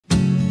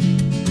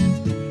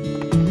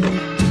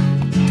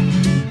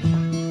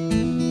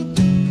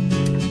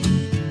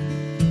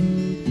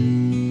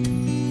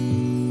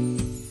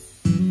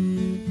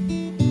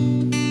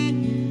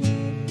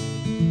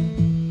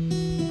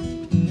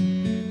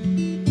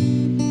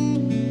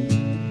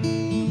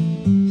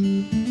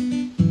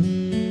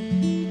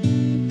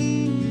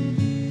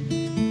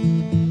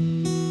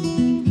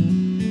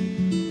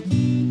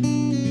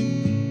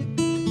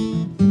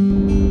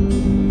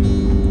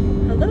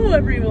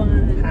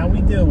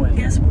doing?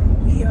 Guess where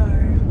we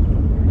are?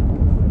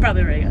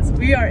 Probably already guessed.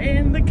 We are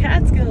in the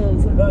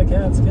Catskills. The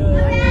Catskills.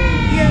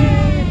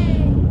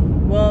 Yay!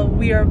 Well,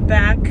 we are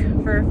back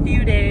for a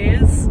few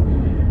days.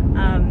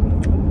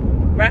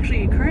 We're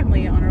actually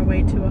currently on our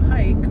way to a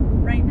hike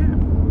right now.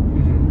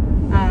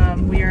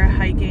 We are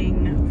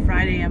hiking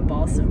Friday and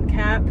Balsam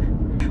Cap.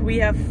 We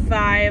have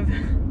 5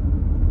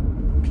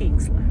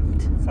 peaks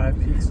left. 5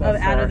 peaks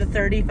left out of the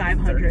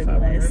 3,500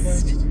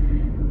 list.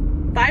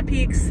 5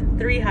 peaks,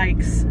 3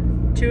 hikes,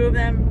 2 of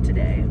them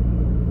today.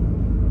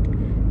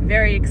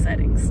 Very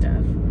exciting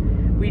stuff.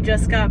 We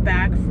just got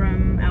back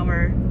from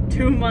our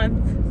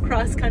 2-month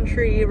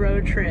cross-country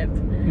road trip.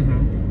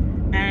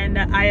 And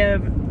I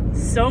have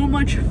so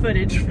much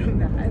footage from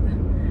that.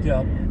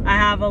 Yep. I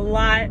have a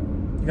lot.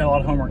 You got a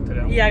lot of homework to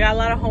do. Yeah, I got a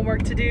lot of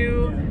homework to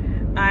do.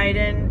 Yeah. I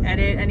didn't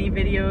edit any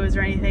videos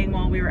or anything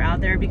while we were out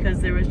there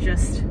because there was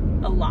just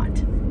a lot.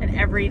 And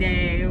every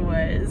day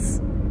was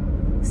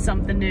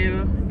something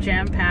new,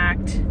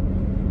 jam-packed.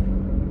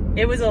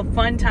 It was a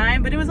fun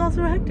time, but it was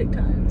also a hectic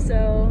time.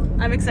 So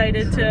I'm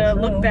excited to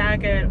look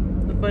back at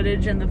the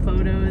footage and the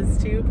photos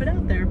to put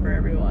out there for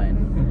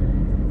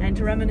everyone and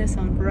to reminisce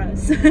on for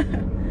us.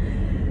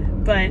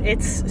 But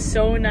it's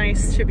so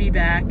nice to be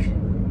back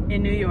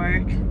in New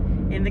York,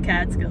 in the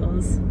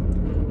Catskills.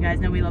 You guys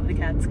know we love the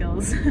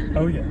Catskills.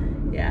 Oh yeah.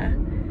 Yeah.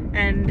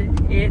 And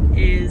it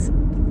is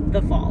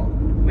the fall,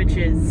 which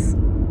is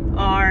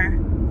our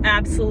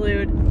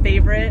absolute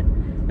favorite.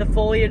 The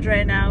foliage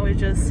right now is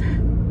just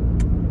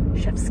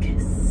chef's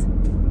kiss.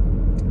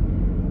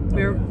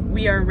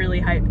 We are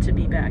really hyped to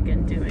be back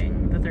and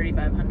doing the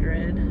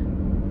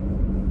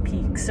 3,500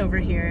 peaks over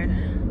here.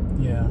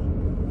 Yeah.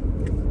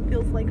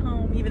 Feels like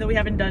home, even though we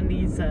haven't done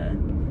these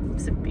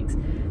Pacific peaks.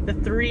 The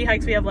 3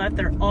 hikes we have left,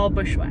 they're all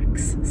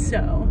bushwhacks.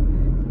 So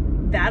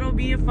that'll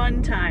be a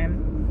fun time.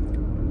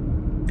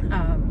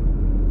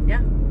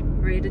 Yeah,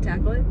 ready to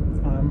tackle it?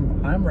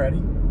 I'm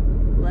ready.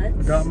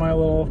 Let's. Got my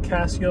little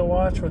Casio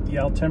watch with the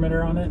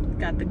altimeter on it.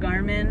 Got the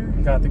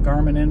Garmin. Got the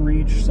Garmin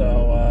inReach,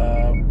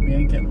 so we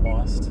ain't getting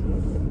lost.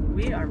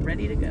 We are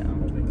ready to go.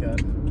 We'll be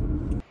good.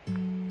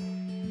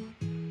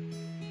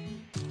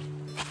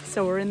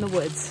 So we're in the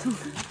woods.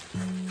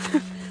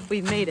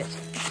 We've made it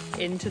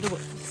into the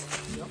woods.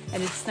 Yep.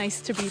 And it's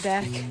nice to be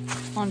back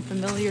on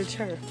familiar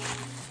turf.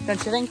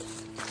 Don't you think?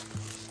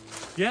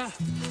 Yeah.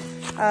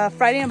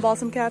 Friday and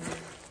Balsam Cap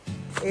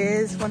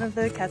is one of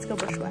the Catskill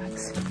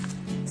Bushwhacks.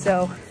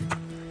 So,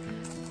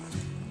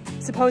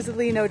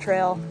 supposedly no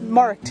trail.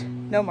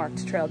 No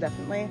marked trail,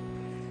 definitely.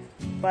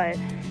 But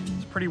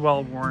it's pretty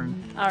well worn.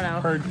 I don't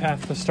know. Herd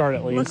path to start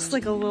at least. Looks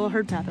like a little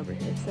herd path over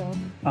here, so.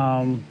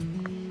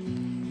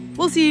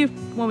 We'll see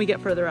when we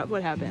get further up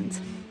what happens.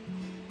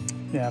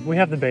 Yeah, we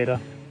have the beta.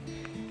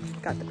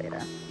 Got the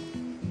beta.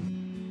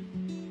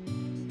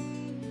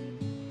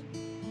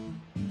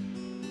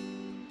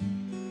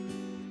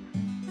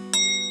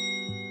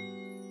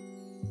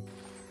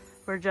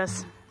 We're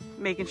just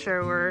making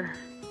sure we're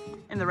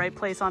in the right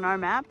place on our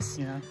maps.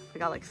 Yeah. We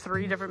got like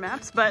 3 different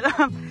maps, but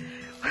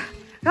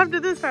after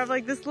this part, I'm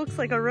like, this looks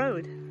like a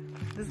road.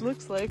 This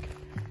looks like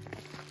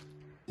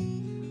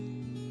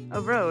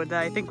a road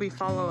that I think we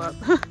follow up.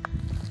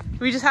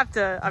 We just have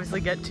to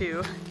obviously get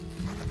to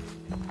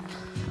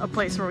a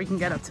place where we can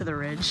get up to the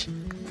ridge.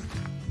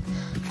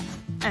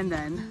 And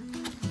then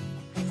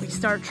we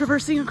start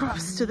traversing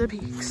across to the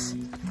peaks.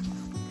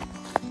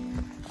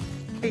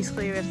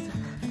 Basically, with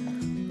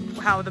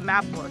how the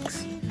map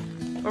looks,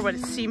 or what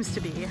it seems to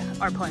be,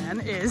 our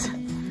plan is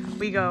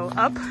we go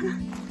up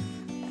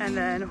and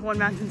then one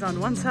mountain's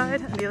on one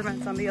side and the other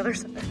mountain's on the other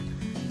side.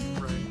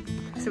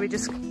 Right. So we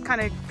just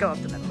kind of go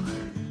up the middle.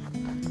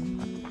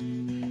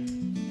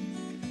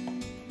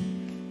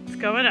 It's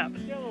going up.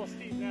 It's a little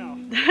steep now.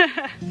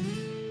 Oh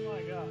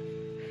my god.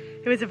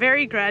 It was a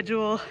very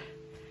gradual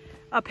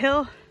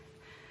uphill.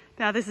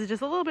 Now this is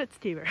just a little bit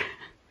steeper.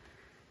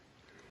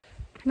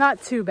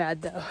 Not too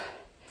bad though.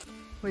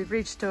 We've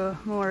reached a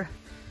more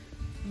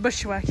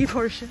bushwhacky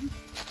portion.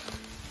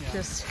 Yeah.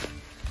 Just,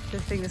 I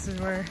think this is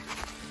where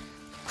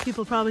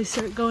people probably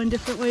start going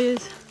different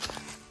ways.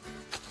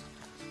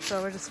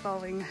 So we're just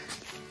following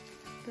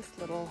this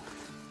little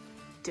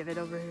divot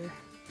over here.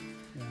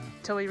 Yeah.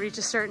 Until we reach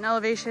a certain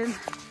elevation,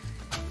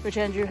 which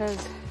Andrew has.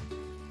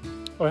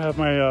 I have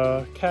my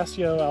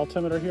Casio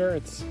altimeter here.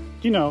 It's,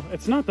 you know,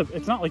 it's not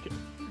like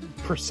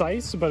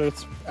precise, but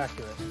it's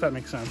accurate, if that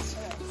makes sense.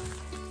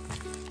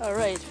 All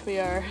right, we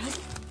are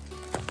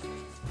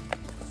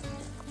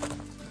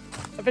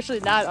officially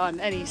not on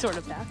any sort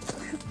of path.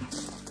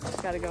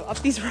 Gotta go up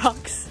these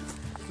rocks.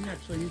 We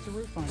actually need to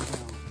route find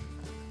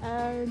now.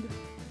 And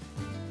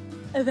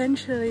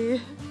eventually,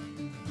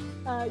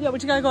 yeah, we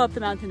just gotta go up the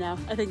mountain now,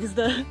 I think is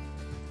the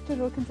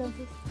general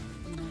consensus.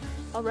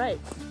 All right.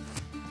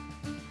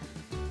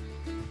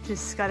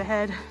 Just gotta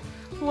head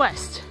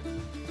west.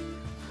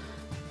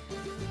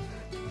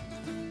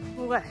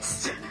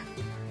 West.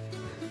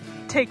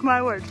 Take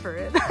my word for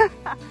it.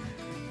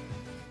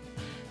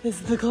 This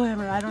is the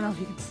glamour. I don't know if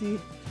you can see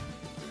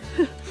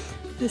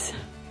this,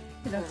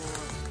 you know.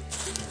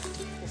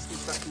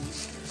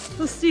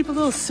 little steep, a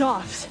little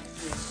soft.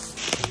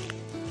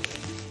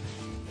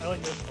 I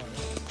like this part.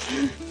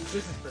 This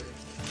is pretty.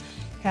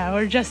 Yeah,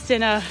 we're just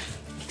in a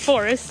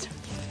forest.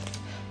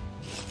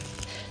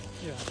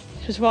 Yeah.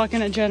 Just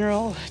walking a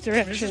general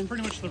direction. This is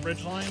pretty much the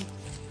ridge line.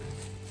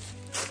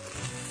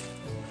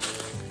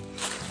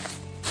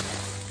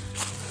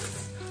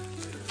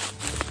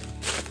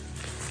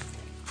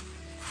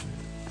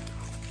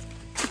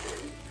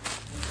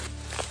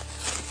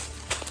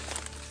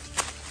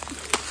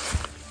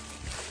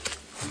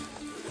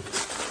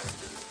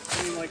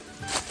 I mean, like,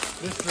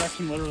 this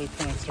direction literally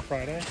points to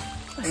Friday.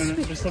 Oh, and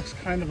it just looks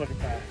kind of like a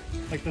path.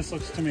 Like, this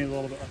looks to me a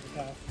little bit like a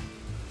path.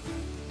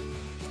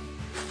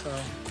 So,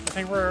 I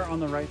think we're on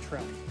the right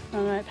track.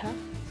 On the right path?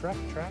 Track?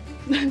 Track,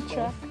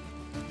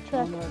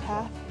 right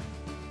path.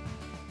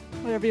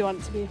 Whatever you want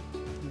it to be. Yeah.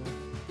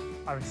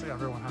 Obviously,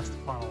 everyone has to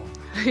follow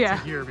Yeah.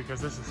 to here because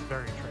this is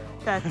very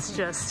trail. That's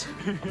just,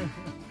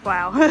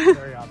 wow.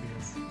 Very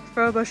obvious.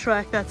 For a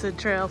bushwhack, that's a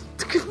trail.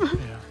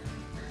 Yeah.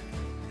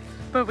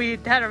 But we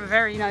had a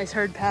very nice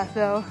herd path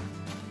though.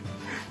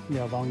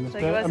 Yeah, along this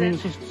Like, bit. I mean,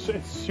 was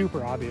it's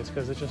super obvious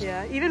because it's just...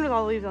 Yeah, even with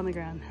all the leaves on the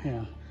ground.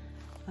 Yeah.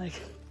 Like,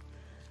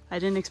 I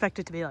didn't expect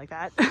it to be like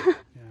that. Yeah.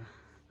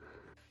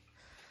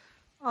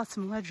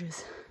 Awesome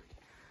ledges.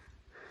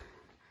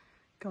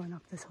 Going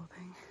up this whole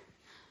thing.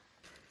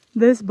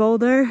 This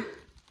boulder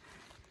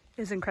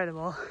is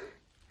incredible.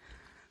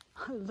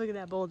 Look at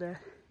that boulder.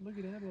 Look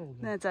at that boulder.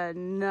 That's a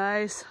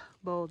nice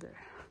boulder.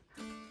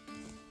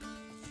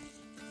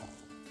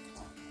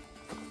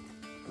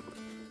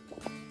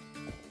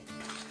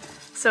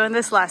 So in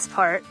this last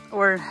part,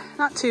 we're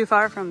not too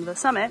far from the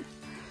summit.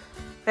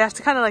 We have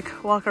to kind of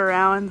like walk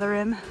around the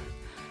rim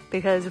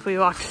because if we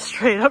walk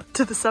straight up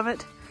to the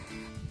summit,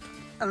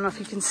 I don't know if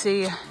you can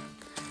see,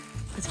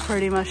 it's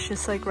pretty much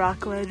just like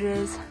rock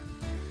ledges.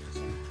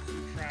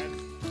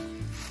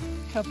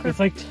 How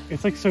perfect.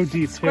 It's like so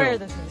deep square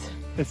too. This is.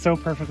 It's so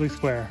perfectly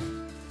square.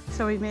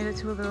 So we made it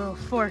to a little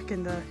fork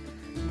in the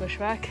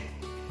bushwhack.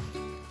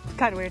 It's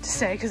kind of weird to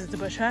say because it's a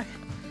bushwhack.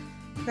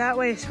 That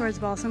way towards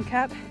Balsam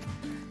Cap.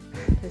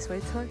 This way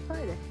to like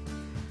Friday.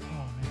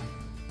 Oh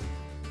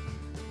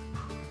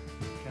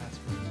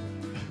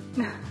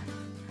man.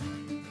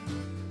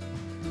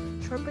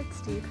 Short but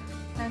steep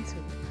and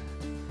sweet.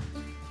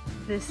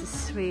 This is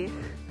sweet.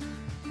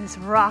 This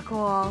rock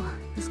wall,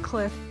 this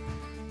cliff.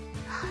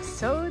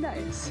 So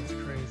nice. It's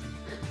crazy.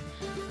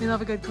 We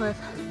love a good cliff.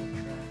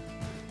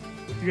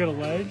 You got a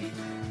ledge?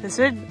 This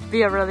would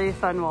be a really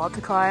fun wall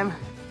to climb.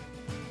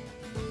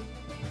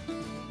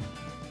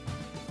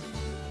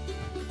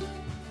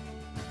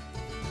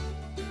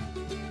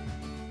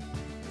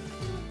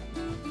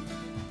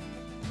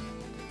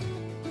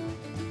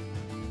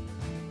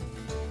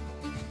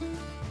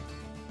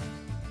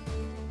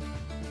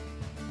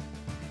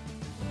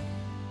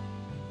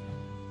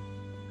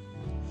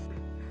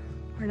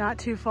 We're not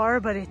too far,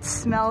 but it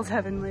smells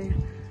heavenly.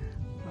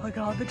 Look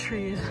at all the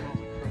trees.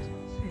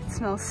 It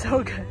smells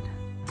so good.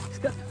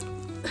 Just got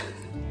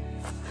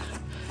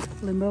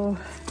limbo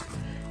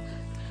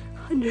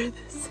under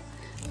this.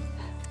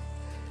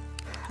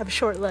 I have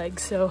short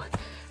legs, so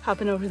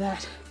hopping over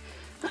that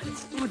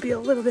would be a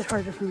little bit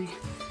harder for me.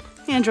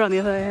 Andrew, on the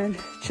other hand,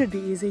 should be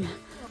easy.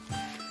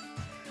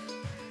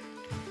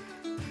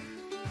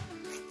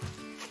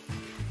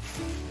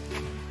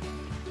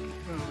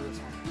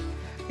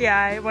 Yeah,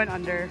 I went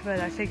under, but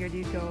I figured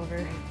you'd go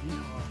over.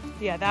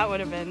 Yeah, that would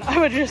have been, I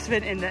would have just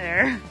been in the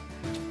air.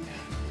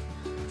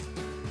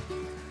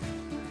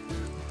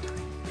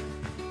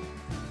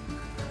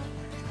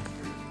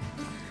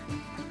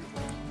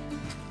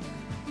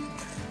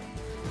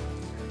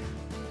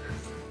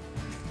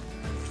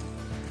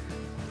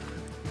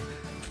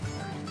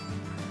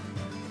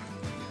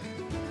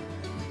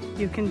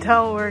 You can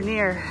tell we're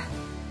near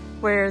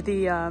where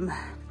the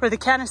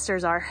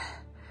canisters are,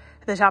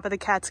 at the top of the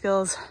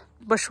Catskills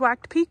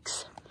Bushwhacked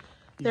peaks.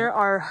 There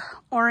are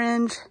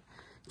orange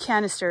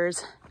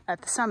canisters at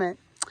the summit,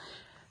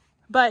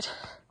 but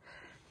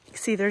you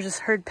can see there's just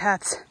herd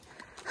paths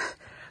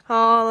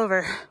all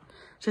over,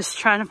 just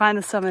trying to find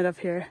the summit up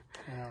here.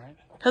 Yeah, right.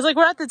 Cause like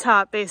we're at the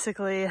top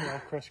basically. Yeah,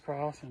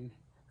 crisscross and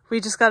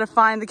we just got to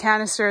find the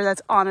canister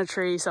that's on a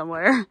tree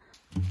somewhere.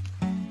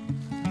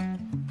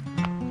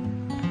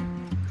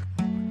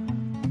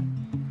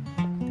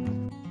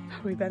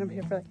 We've been up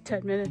here for like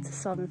 10 minutes and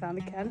still haven't found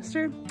the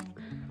canister.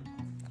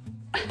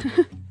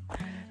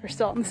 We're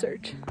still on the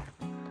search.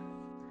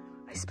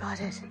 I spot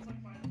it.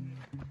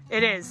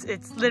 It is.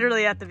 It's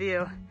literally at the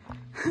view.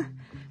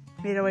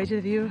 Made our way to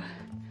the view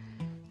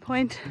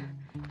point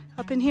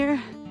up in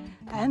here,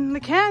 and the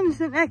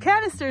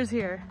canister's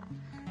here.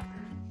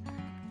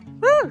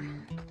 Woo!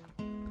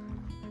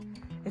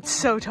 It's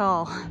so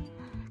tall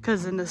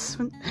because in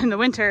the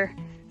winter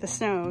the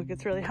snow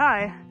gets really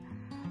high,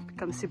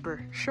 becomes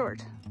super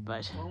short.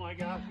 But oh my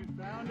gosh, we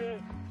found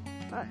it!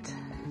 But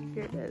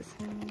here it is.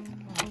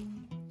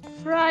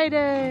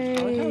 Friday!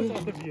 I like how it's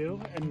at the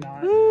view and not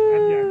at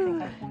the actual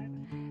high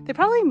point. They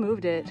probably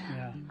moved it.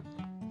 Yeah.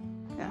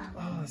 Yeah.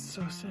 Oh, that's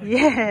so sick.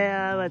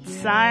 Yeah, let's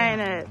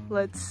sign it.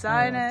 Let's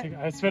sign it.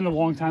 It's been a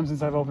long time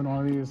since I've opened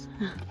one of these.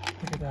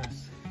 Look at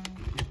this.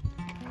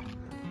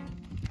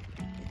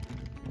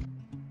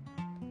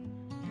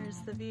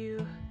 Here's the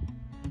view.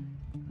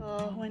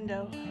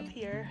 Window up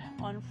here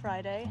on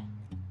Friday.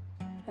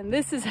 And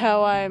this is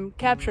how I'm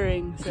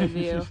capturing said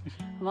view.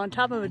 I'm on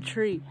top of a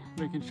tree.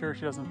 Making sure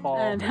she doesn't fall.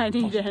 And I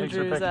need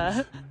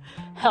Andrew's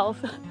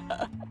health.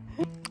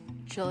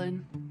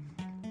 Chilling.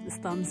 His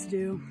thumbs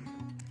do.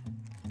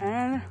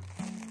 And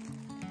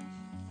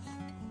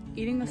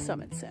eating the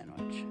Summit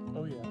sandwich.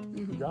 Oh yeah,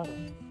 you got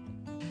it.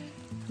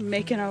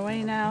 Making our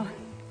way now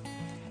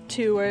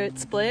to where it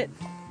split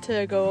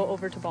to go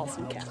over to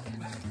Balsam Cap.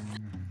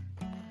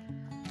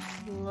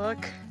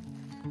 Look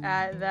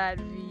at that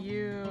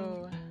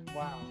view.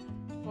 Wow.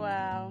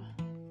 Wow.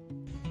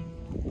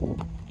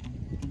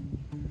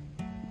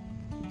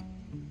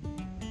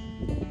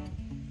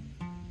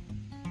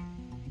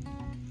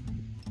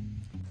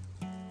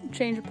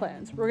 Change of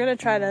plans. We're gonna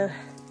try to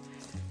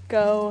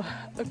go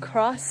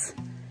across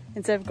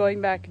instead of going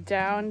back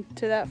down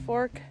to that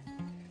fork.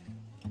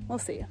 We'll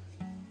see.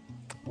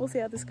 We'll see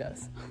how this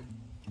goes.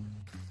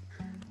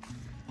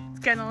 It's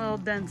getting a little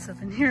dense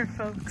up in here,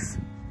 folks.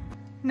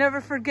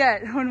 Never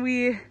forget when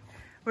we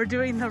were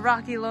doing the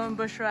Rocky Lone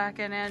Bushwhack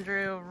and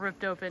Andrew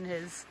ripped open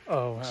his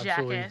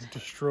absolutely jacket.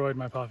 Destroyed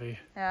my puffy.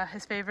 Yeah,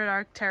 his favorite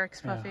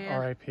Arcteryx puffy. Yeah,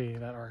 R.I.P.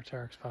 that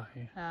Arcteryx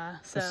puffy.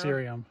 So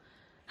Assyrium.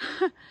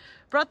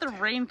 brought the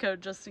raincoat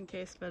just in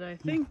case, but I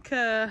think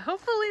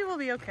hopefully we'll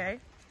be okay.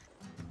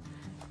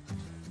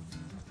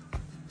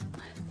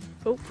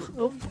 Oh.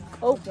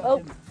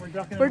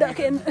 We're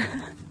ducking.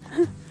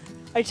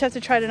 I just have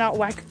to try to not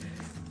whack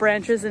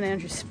branches in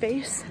Andrew's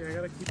face. Yeah, I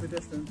gotta keep a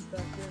distance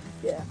back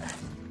here. Yeah.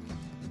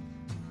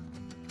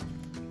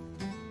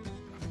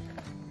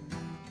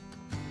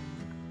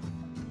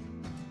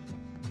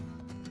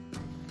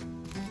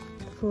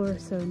 The floor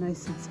is so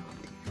nice and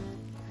soft here.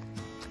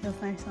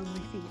 Feels nice on my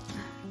feet.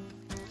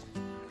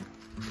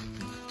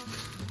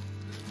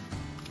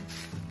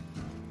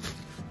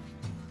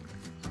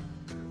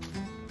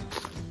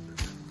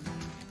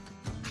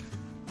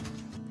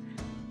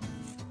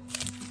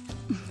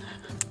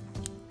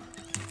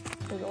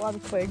 There's a lot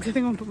of twigs. I think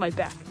I'm gonna put my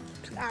back.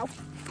 Ow.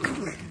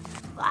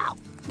 Wow.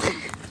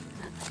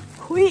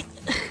 Wheat.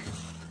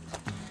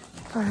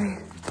 Alright.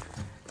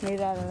 Made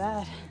out of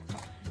that.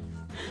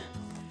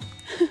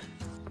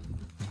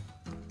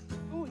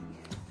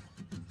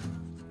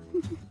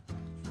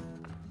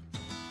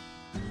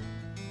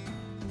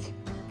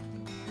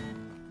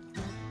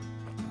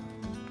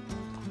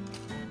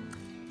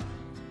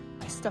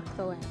 I stuck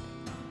the land.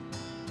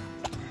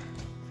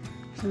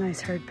 It's a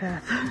nice herd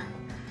path.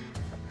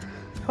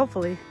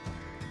 Hopefully,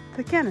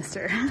 the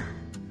canister.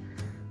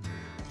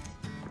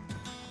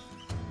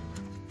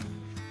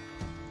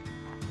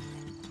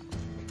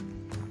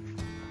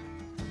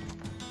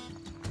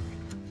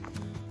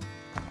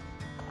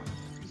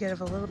 You get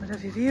a little bit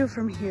of a view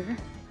from here.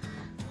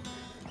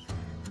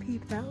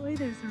 Peep that way,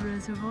 there's the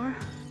reservoir,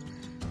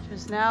 which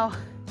is now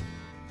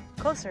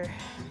closer.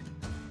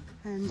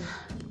 And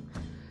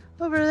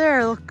over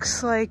there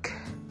looks like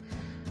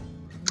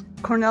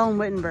Cornell and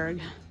Wittenberg,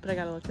 but I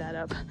gotta look that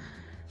up.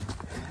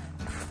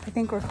 I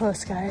think we're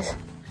close, guys.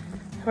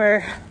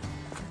 We're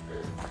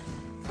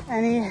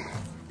any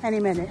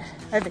minute.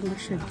 I think we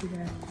should be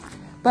there.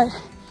 But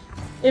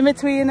in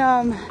between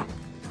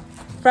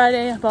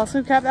Friday and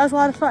Balsam Cap, that was a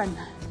lot of fun.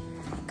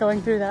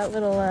 Going through that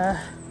little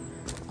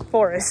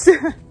forest.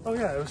 Oh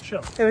yeah, it was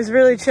chill. It was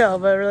really chill,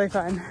 but really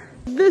fun.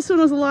 This one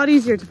was a lot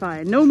easier to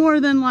find. No more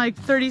than like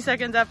 30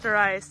 seconds after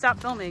I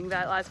stopped filming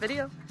that last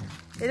video,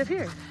 it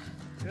appeared.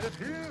 It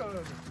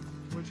appeared.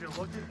 Would you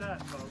look at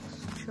that,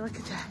 folks? Would you look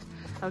at that?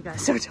 Oh god,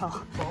 so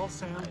tall.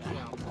 Balsam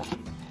Cap.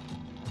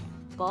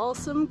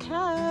 Balsam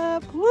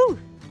Cap. Woo!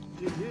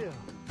 Yeah.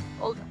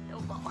 Hold on, no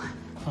ball.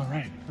 All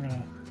right, we're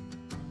gonna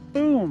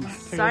boom.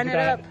 Sign it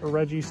up.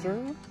 Register.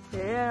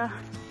 Yeah.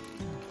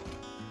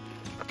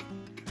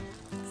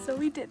 So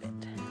we did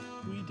it.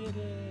 We did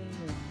it.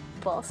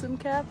 Balsam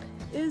Cap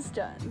is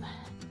done.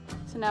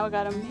 So now we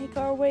gotta make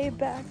our way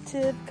back to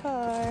the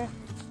car.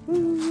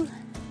 Woo!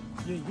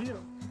 Yeah.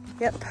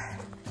 Yep.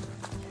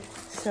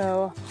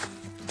 So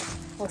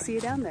we'll see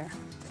you down there.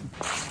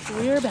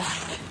 We're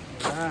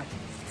back.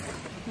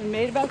 We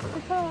made it back to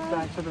the car.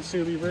 Back to the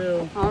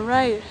Subi-Roo. All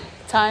right,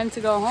 time to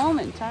go home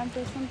and time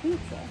for some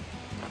pizza.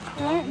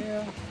 All right.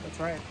 Yeah, that's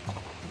right.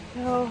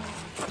 So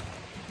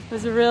it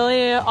was a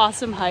really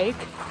awesome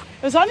hike.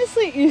 It was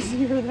honestly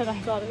easier than I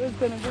thought it was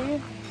gonna be.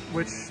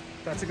 Which,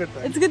 that's a good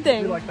thing. It's a good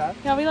thing. You like that?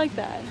 Yeah, we like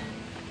that.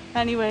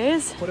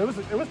 Anyways. But it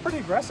was pretty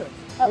aggressive.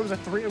 It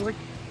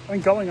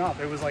was going up,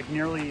 it was like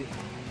nearly,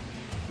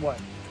 what,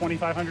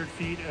 2,500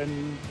 feet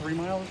and 3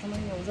 miles or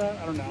something? What was that?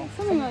 I don't know.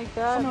 Something like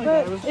that. Something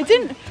but like that. It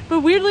didn't, but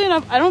weirdly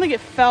enough, I don't think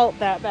it felt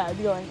that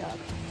bad going up.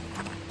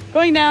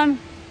 Going down,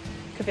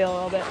 could feel a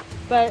little bit.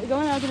 But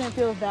going up didn't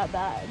feel that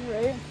bad,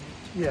 right?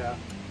 Yeah.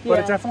 But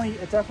Yeah.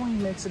 it definitely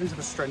makes it into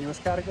the strenuous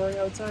category,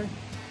 I would say.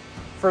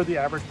 For the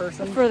average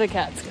person. For the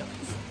Catskills.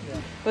 Yeah.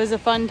 It was a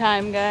fun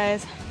time,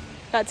 guys.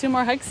 Got 2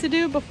 more hikes to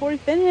do before we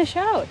finish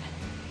out.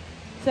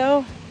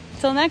 So,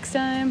 till next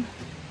time,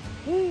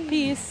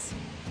 peace.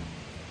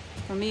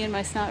 From me and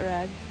my snot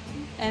rag,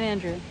 and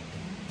Andrew.